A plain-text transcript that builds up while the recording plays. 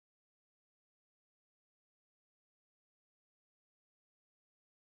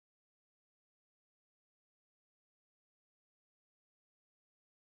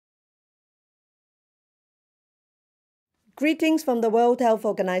Greetings from the World Health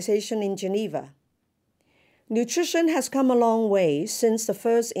Organization in Geneva. Nutrition has come a long way since the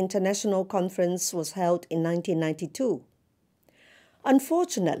first international conference was held in 1992.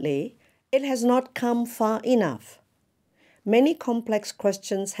 Unfortunately, it has not come far enough. Many complex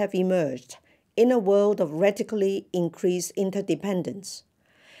questions have emerged in a world of radically increased interdependence,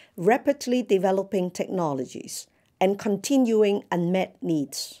 rapidly developing technologies, and continuing unmet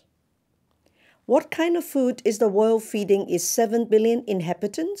needs. What kind of food is the world feeding its 7 billion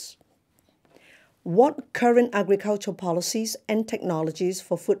inhabitants? What current agricultural policies and technologies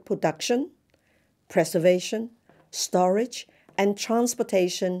for food production, preservation, storage, and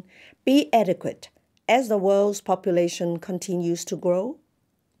transportation be adequate as the world's population continues to grow?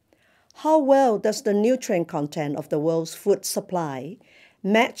 How well does the nutrient content of the world's food supply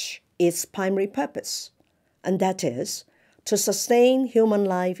match its primary purpose, and that is, to sustain human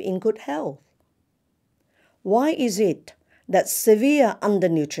life in good health? Why is it that severe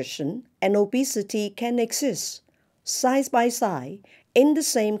undernutrition and obesity can exist side by side in the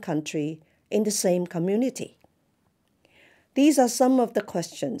same country, in the same community? These are some of the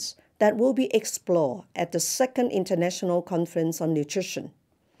questions that will be explored at the Second International Conference on Nutrition,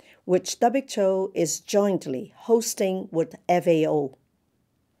 which WHO is jointly hosting with FAO.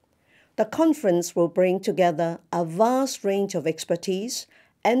 The conference will bring together a vast range of expertise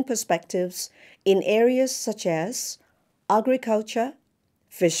and perspectives in areas such as agriculture,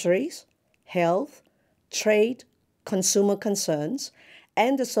 fisheries, health, trade, consumer concerns,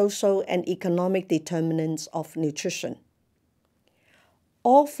 and the social and economic determinants of nutrition.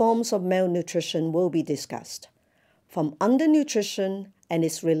 All forms of malnutrition will be discussed, from undernutrition and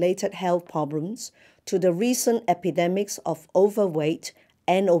its related health problems to the recent epidemics of overweight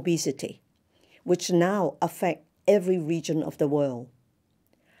and obesity, which now affect every region of the world.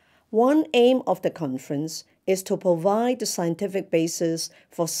 One aim of the conference is to provide the scientific basis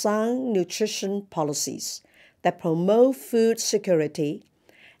for sound nutrition policies that promote food security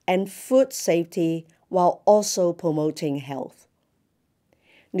and food safety while also promoting health.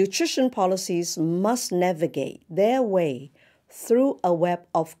 Nutrition policies must navigate their way through a web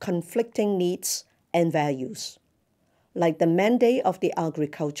of conflicting needs and values, like the mandate of the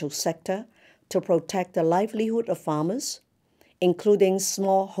agricultural sector to protect the livelihood of farmers, including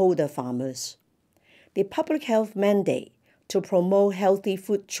smallholder farmers, the public health mandate to promote healthy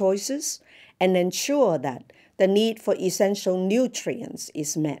food choices and ensure that the need for essential nutrients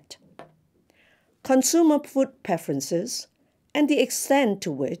is met, consumer food preferences, and the extent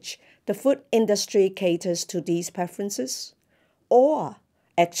to which the food industry caters to these preferences or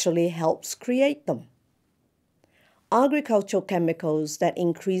actually helps create them, agricultural chemicals that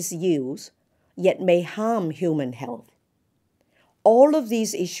increase yields yet may harm human health. All of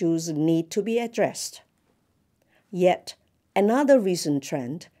these issues need to be addressed. Yet, another recent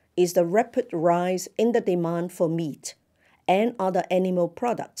trend is the rapid rise in the demand for meat and other animal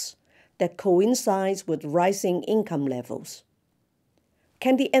products that coincides with rising income levels.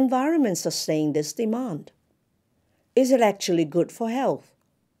 Can the environment sustain this demand? Is it actually good for health?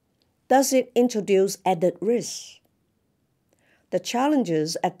 Does it introduce added risks? The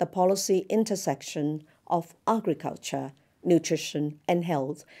challenges at the policy intersection of agriculture, nutrition, and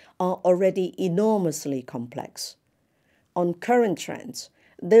health are already enormously complex. On current trends,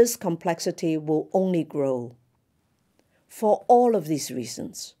 this complexity will only grow. For all of these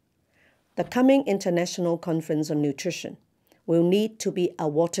reasons, the coming International Conference on Nutrition will need to be a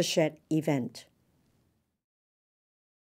watershed event.